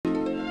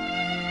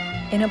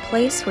In a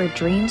place where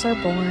dreams are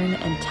born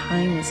and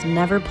time is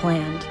never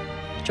planned,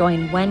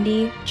 join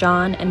Wendy,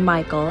 John, and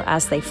Michael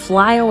as they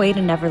fly away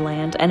to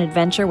Neverland and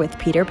adventure with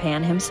Peter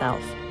Pan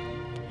himself.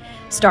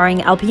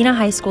 Starring Alpena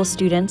High School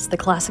students, the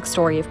classic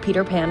story of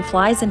Peter Pan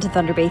flies into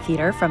Thunder Bay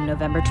Theater from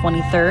November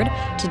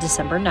 23rd to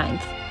December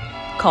 9th.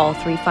 Call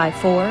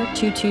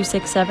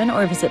 354-2267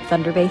 or visit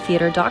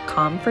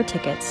thunderbaytheater.com for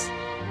tickets.